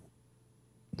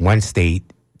 one state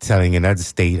telling another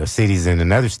state, or cities in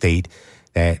another state,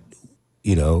 that,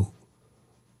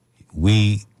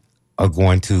 we are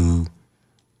going to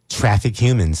traffic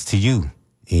humans to you,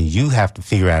 and you have to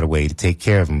figure out a way to take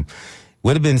care of them.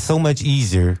 Would have been so much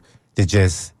easier to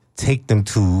just take them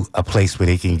to a place where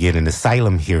they can get an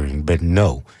asylum hearing, but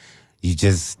no, you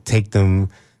just take them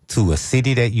to a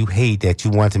city that you hate, that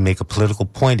you want to make a political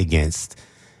point against,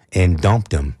 and dump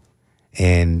them,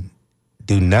 and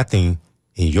do nothing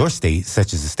in your state,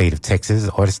 such as the state of Texas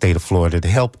or the state of Florida, to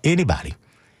help anybody.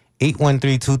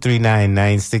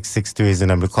 813-239-9663 is the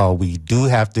number to call. We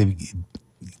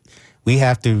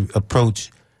have to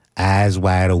approach eyes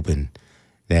wide open.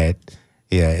 That,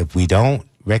 if we don't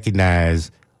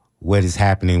recognize what is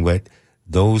happening, what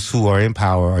those who are in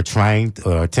power are trying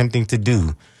or attempting to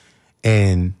do,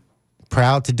 and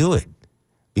proud to do it,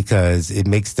 because it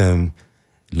makes them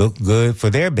look good for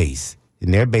their base.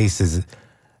 And their base is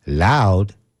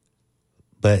loud,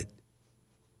 but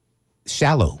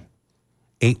shallow.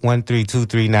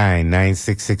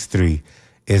 813-239-9663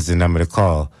 is the number to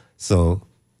call. So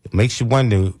it makes you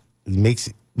wonder, makes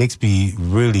me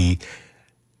really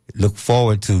look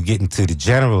forward to getting to the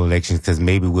general elections, because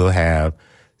maybe we'll have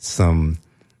some,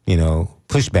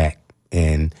 pushback,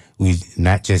 and we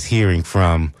not just hearing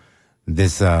from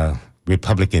this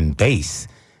Republican base,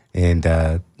 and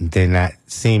they're not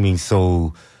seeming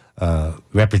so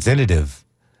representative,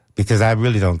 because I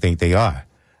really don't think they are.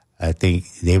 I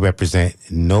think they represent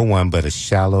no one but a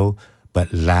shallow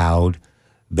but loud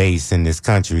base in this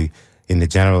country. In the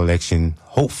general election,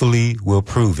 hopefully will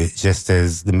prove it, just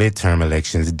as the midterm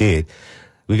elections did.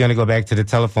 We're going to go back to the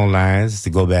telephone lines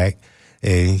to go back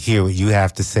and hear what you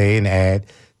have to say and add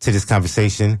to this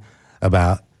conversation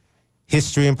about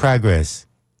history and progress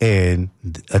and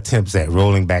attempts at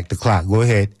rolling back the clock. Go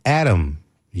ahead, Adam.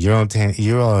 You're on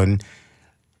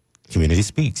Community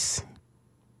Speaks.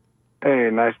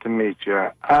 Hey, nice to meet you.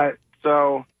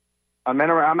 So I'm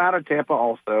out of Tampa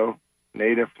also.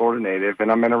 Florida native,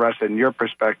 and I'm interested in your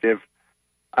perspective.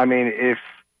 I mean, if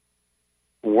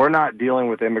we're not dealing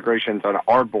with immigrations on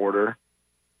our border,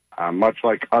 much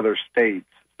like other states,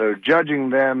 so judging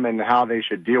them and how they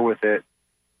should deal with it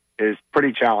is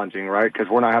pretty challenging, right? Because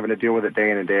we're not having to deal with it day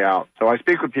in and day out. So I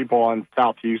speak with people on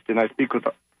South Houston. I speak with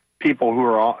people who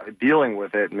are dealing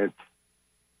with it, and it's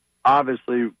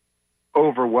obviously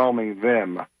overwhelming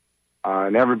them.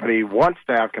 And everybody wants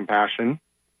to have compassion.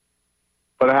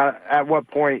 But at what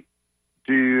point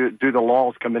do the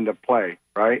laws come into play,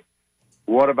 right?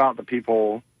 What about the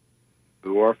people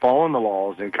who are following the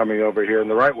laws and coming over here in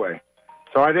the right way?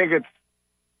 So I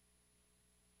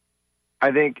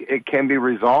think it can be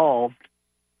resolved,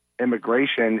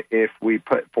 immigration, if we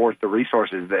put forth the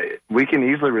resources. That we can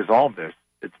easily resolve this.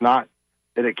 It's not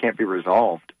that it can't be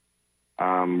resolved.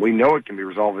 We know it can be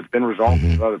resolved. It's been resolved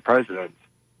with other presidents.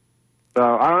 So,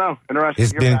 I don't know. Interesting.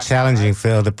 It's been challenging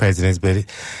for other presidents, but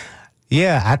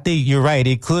I think you're right.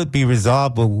 It could be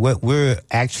resolved, but what we're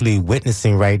actually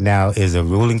witnessing right now is a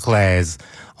ruling class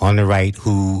on the right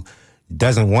who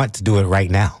doesn't want to do it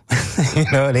right now.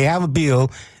 They have a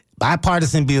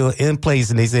bipartisan bill in place,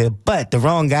 and they said, but the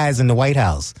wrong guy's in the White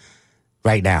House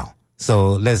right now.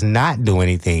 So let's not do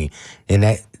anything. And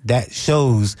that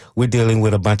shows we're dealing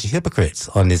with a bunch of hypocrites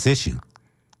on this issue.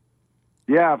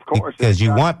 Yeah, of course. Because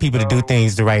you want people to do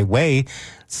things the right way.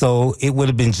 So it would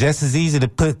have been just as easy to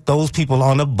put those people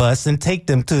on a bus and take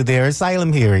them to their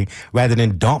asylum hearing rather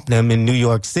than dump them in New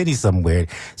York City somewhere.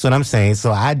 That's what I'm saying.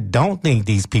 So I don't think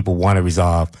these people want to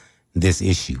resolve this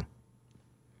issue.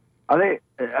 I think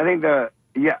I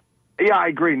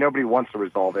agree. Nobody wants to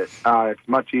resolve it. It's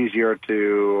much easier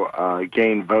to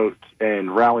gain votes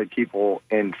and rally people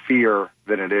in fear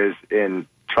than it is in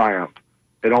triumph.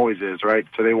 It always is, right?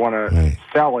 So they want to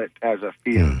sell it as a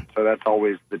fear. So that's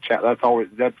always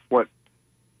that's what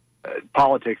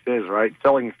politics is, right?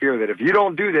 Selling fear that if you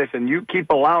don't do this and you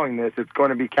keep allowing this, it's going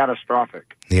to be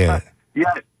catastrophic. Yeah.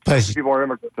 Yet people are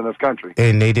immigrants in this country,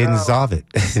 and they didn't solve it.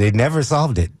 They never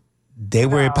solved it. They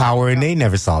were in power and they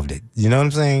never solved it. You know what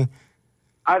I'm saying?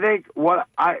 I think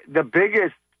the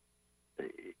biggest,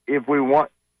 if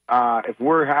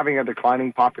we're having a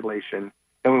declining population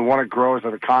and we want to grow as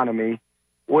an economy,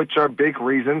 which are big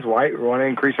reasons, right? We want to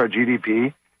increase our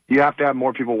GDP. You have to have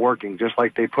more people working, just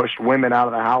like they pushed women out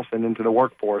of the house and into the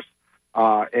workforce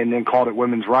and then called it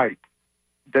women's rights.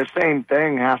 The same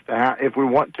thing has to happen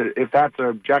if that's the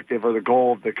objective or the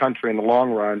goal of the country in the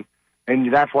long run,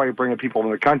 and that's why you're bringing people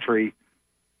in the country.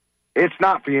 It's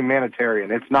not for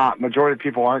humanitarian. It's not. Majority of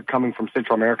people aren't coming from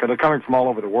Central America. They're coming from all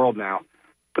over the world now.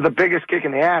 But the biggest kick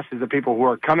in the ass is the people who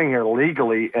are coming here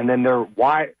legally, and then the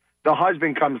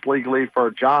husband comes legally for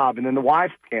a job, and then the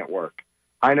wife can't work.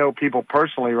 I know people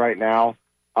personally right now,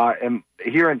 and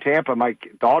here in Tampa, my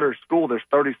daughter's school, there's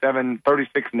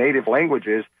 36 native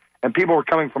languages, and people are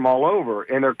coming from all over,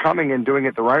 and they're coming and doing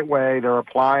it the right way. They're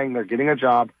applying, they're getting a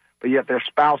job, but yet their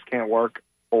spouse can't work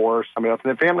or somebody else in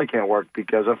their family can't work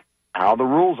because of how the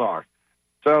rules are.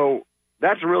 So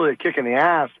that's really a kick in the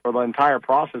ass for the entire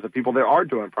process of people that are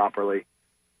doing properly.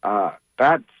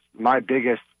 That's my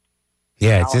biggest.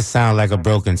 Yeah, it just sounds like a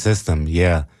broken system.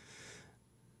 Yeah.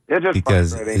 It's just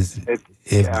because frustrating.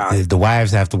 if the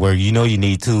wives have to work, you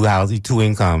need two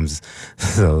incomes.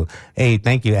 So, hey,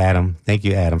 thank you, Adam. Thank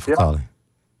you, Adam, for calling.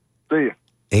 See you.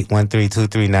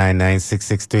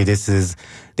 813-239-9663. This is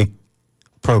the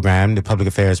program, the public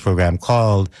affairs program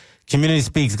called Community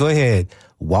Speaks. Go ahead.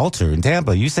 Walter in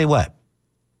Tampa. You say what?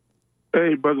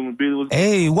 Hey, Brother Mobile.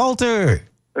 Hey, Walter.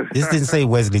 This didn't say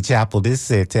Wesley Chapel. This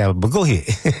said Tampa. But go ahead.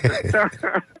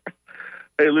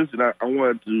 Hey, listen, I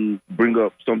wanted to bring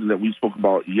up something that we spoke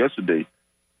about yesterday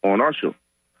on our show,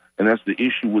 and that's the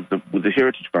issue with the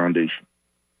Heritage Foundation,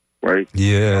 right?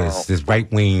 Yes, this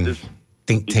right-wing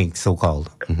think tank,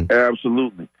 so-called. Mm-hmm.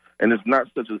 Absolutely, and it's not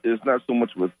so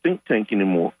much of a think tank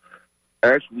anymore.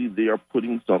 Actually, they are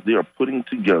putting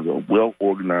together a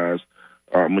well-organized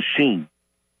machine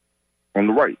on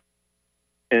the right,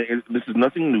 and this is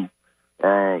nothing new.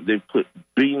 They've put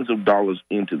billions of dollars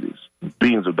into this,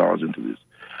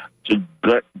 to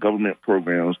gut government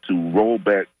programs, to roll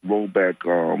back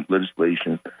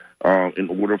legislation in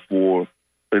order for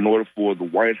the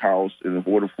White House, in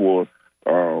order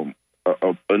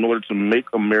to make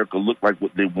America look like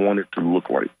what they want it to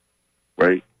look like,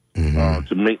 right? Mm-hmm.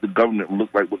 To make the government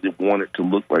look like what they want it to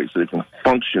look like, so they can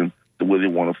function the way they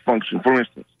want to function. For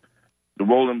instance, the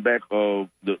rolling back of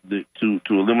to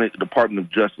eliminate the Department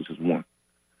of Justice is one.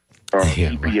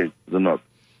 EPA is another.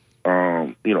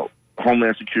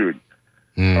 Homeland Security.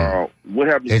 What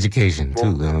happens? Education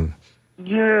too.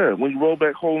 Yeah, when you roll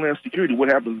back Homeland Security, what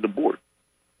happens at the border?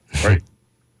 Right?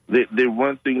 they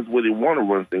run things where they want to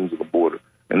run things at the border,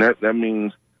 and that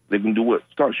means they can do what?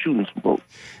 Start shooting some folks.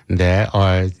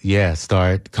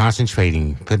 Start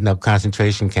concentrating, putting up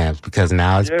concentration camps, because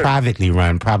now it's privately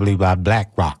run, probably by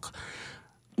BlackRock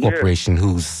Corporation,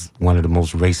 who's one of the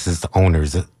most racist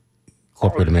owners of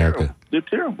corporate America. They're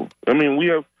terrible. I mean, we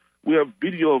have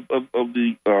video of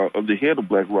the head of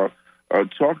BlackRock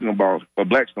talking about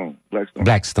Blackstone,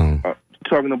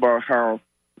 talking about how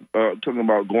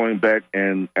going back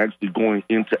and actually going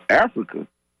into Africa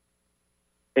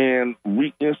and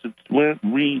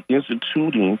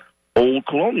reinstituting old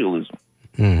colonialism.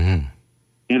 Mm-hmm.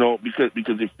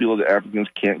 Because they feel that Africans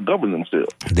can't govern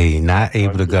themselves. They're not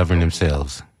able to govern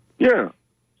themselves. Yeah.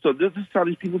 So this is how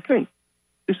these people think.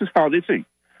 This is how they think.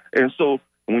 And so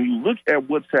when you look at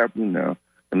what's happening now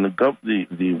and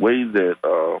the way that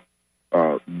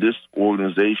this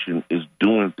organization is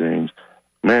doing things,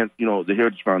 man, the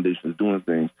Heritage Foundation is doing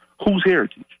things. Whose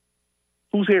heritage?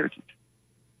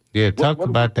 Yeah, talk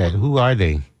about that. Who are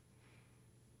they?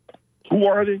 Who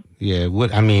are they? Yeah,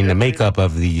 the makeup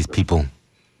of these people.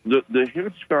 The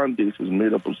Heritage Foundation is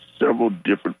made up of several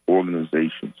different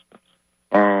organizations.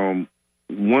 One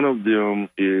of them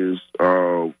is,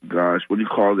 what do you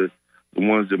call it? The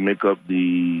ones that make up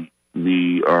the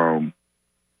I'm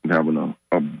having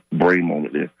a brain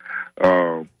moment there.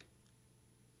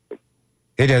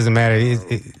 It doesn't matter.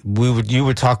 You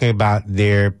were talking about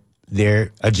their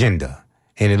agenda,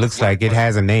 and it looks like it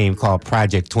has a name called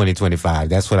Project 2025.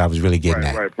 That's what I was really getting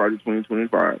at. Right, Project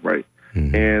 2025, right.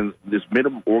 Mm-hmm. And this made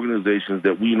up of organizations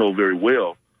that we know very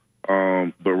well,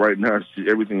 but right now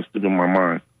everything's still in my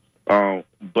mind.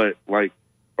 But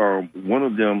one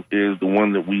of them is the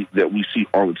one that we see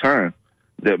all the time,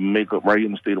 that make up right here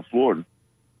in the state of Florida,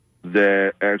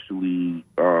 that actually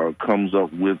comes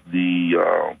up with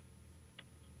the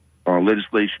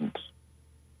legislations.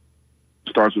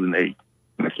 Starts with an A,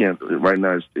 and I can't right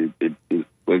now. It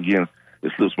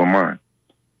slips my mind.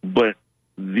 But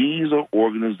these are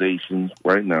organizations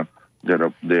right now that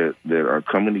are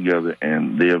coming together,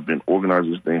 and they have been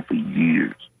organizing this thing for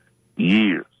years,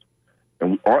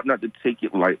 and we ought not to take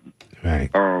it lightly. Right.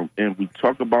 And we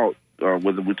talk about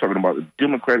whether we're talking about the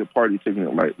Democratic Party taking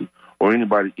it lightly or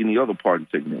any other party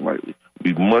taking it lightly.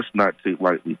 We must not take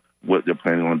lightly what they're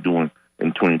planning on doing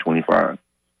in 2025.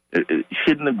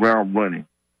 Hitting the ground running,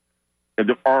 and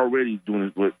they're already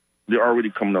doing it. They're already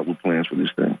coming up with plans for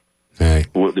this thing. Right.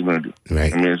 For what they're going to do.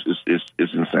 Right. I mean,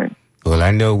 it's insane. Well,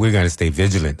 I know we're going to stay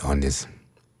vigilant on this.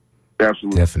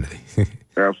 Absolutely. Definitely.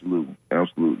 Absolutely.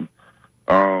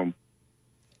 I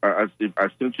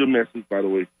sent you a message, by the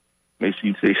way. Make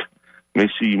sure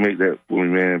you make that for me,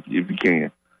 man, if you can.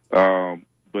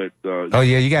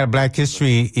 You got a Black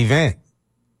History event.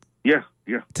 Yeah.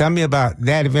 Tell me about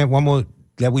that event. One more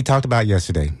that we talked about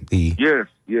yesterday. Yes.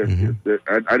 Mm-hmm.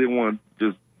 I didn't want to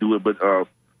just do it, but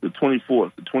the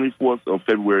 24th of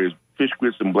February is Fish,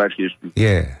 Grits, and Black History.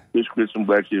 Yeah. Fish, Grits, and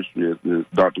Black History at the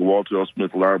Dr. Walter L.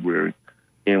 Smith Library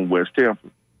in West Tampa.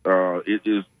 It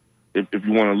is, if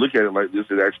you want to look at it like this,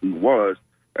 it actually was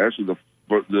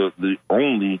the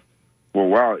only, for a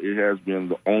while, it has been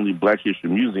the only Black History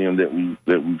museum that we've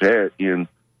had in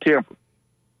Tampa.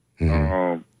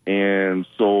 And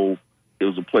so it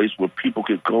was a place where people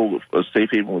could go, a safe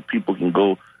haven where people can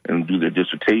go and do their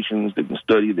dissertations. They can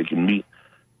study. They can meet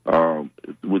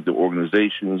with the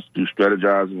organizations, do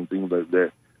strategizing and things like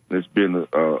that. And it's been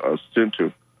a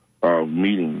center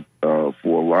meeting for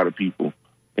a lot of people,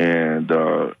 and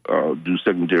do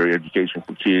secondary education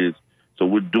for kids. So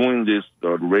we're doing this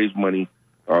to raise money.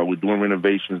 We're doing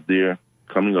renovations there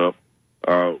coming up,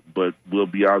 but we'll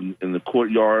be out in the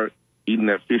courtyard eating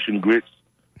that fish and grits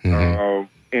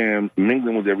and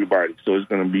mingling with everybody. So it's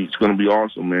gonna be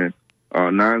awesome, man.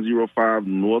 905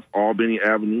 North Albany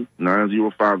Avenue.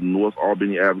 905 North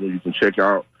Albany Avenue. You can check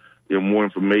out more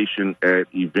information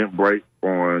at Eventbrite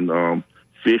on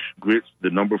fish grits, the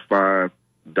number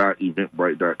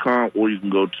 5.eventbrite.com, or you can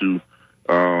go to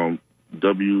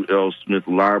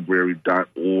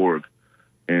WLSmithLibrary.org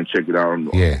and check it out on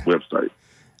the website.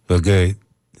 Well, good.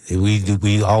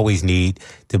 We always need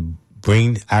to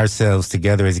bring ourselves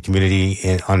together as a community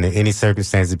under any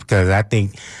circumstances, because I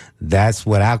think that's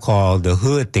what I call the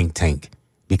hood think tank,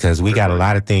 because we got a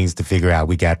lot of things to figure out.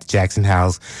 We got the Jackson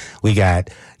House. We got,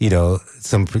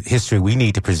 some history we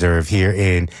need to preserve here,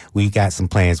 and we got some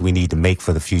plans we need to make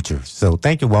for the future. So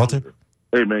thank you, Walter.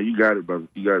 Hey, man, you got it, brother.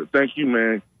 You got it. Thank you,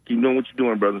 man. Keep doing what you're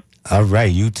doing, brother. All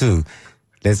right, you too.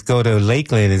 Let's go to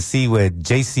Lakeland and see what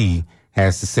JC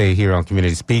has to say here on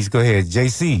Community Speaks. Go ahead,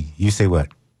 JC. You say what?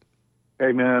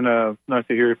 Hey, man, nice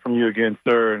to hear from you again,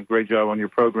 sir, and great job on your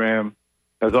program,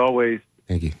 as always.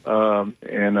 Thank you.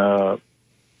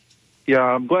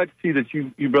 I'm glad to see that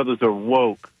you brothers are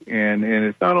woke, and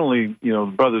it's not only,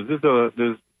 brothers,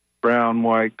 there's brown,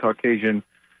 white, Caucasian,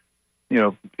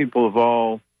 people of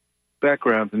all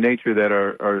backgrounds and nature that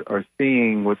are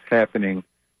seeing what's happening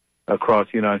across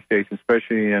the United States,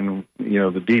 especially in,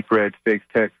 the deep red states,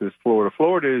 Texas, Florida.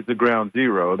 Florida is the ground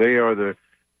zero. They are the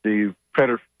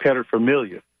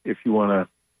paterfamilias, if you want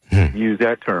to use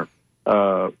that term,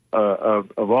 of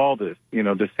all this.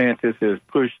 DeSantis has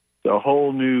pushed a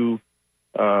whole new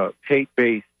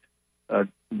hate-based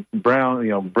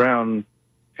brown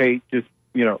hate, just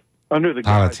under the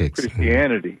guise of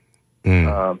Christianity.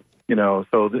 And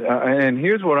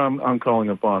here's what I'm calling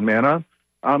upon, man.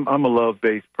 I'm a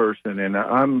love-based person, and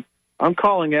I'm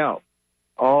calling out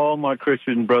all my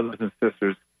Christian brothers and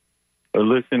sisters are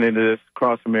listening to this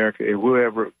across America, and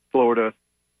whoever, Florida,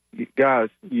 guys,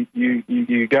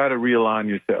 you got to realign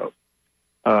yourselves.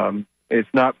 It's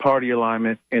not party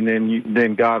alignment and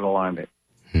then God alignment.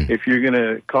 If you're going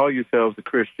to call yourselves a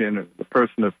Christian, or a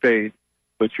person of faith,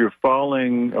 but you're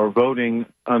falling or voting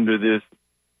under this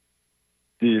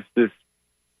DeSantis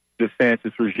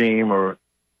regime, or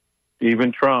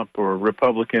even Trump or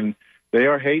Republican, they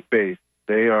are hate-based.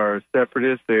 They are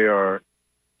separatists. They are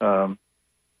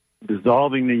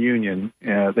dissolving the union.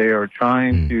 They are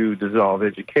trying to dissolve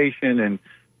education and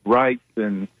rights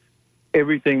and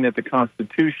everything that the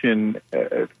Constitution,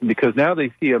 because now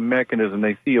they see a mechanism,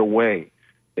 they see a way.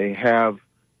 They have,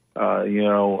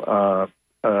 a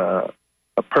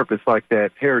purpose like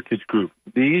that Heritage Group.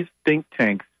 These think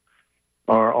tanks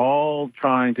are all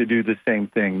trying to do the same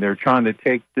thing. They're trying to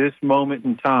take this moment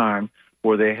in time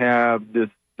where they have this,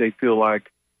 they feel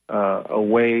like a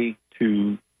way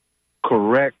to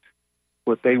correct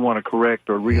what they want to correct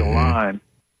or realign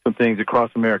some things across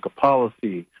America,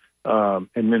 policy,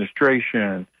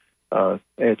 administration,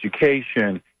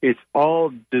 education. It's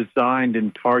all designed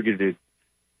and targeted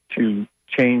to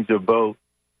change the vote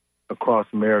across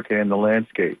America and the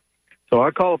landscape. So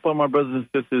I call upon my brothers and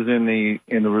sisters in the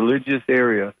religious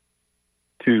area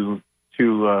to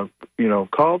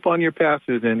call upon your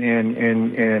pastors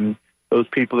and those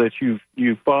people that you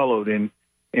followed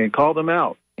and call them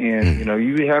out. And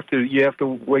you have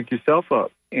to wake yourself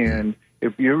up. And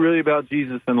if you're really about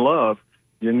Jesus and love,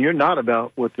 then you're not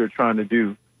about what they're trying to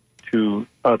do to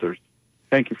others.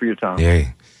 Thank you for your time. Yeah,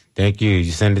 thank you.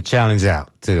 You send a challenge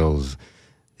out to those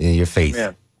in your faith.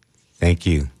 Yeah. Thank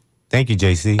you,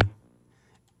 JC.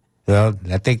 Well,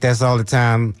 I think that's all the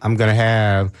time I'm going to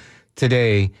have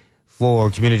today for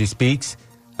Community Speaks.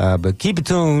 But keep it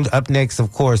tuned. Up next,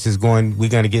 of course, we're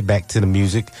going to get back to the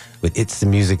music with It's the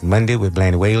Music Monday with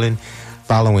Blaney Whalen,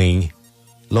 following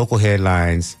local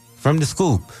headlines from The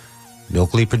Scoop,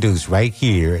 locally produced right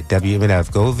here at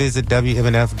WMNF. Go visit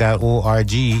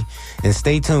WMNF.org and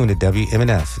stay tuned to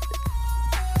WMNF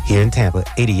here in Tampa,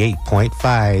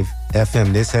 88.5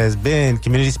 FM. This has been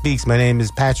Community Speaks. My name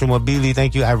is Patrick Mobili.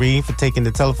 Thank you, Irene, for taking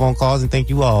the telephone calls, and thank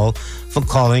you all for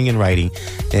calling and writing.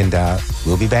 And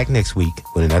we'll be back next week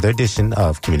with another edition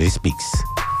of Community Speaks.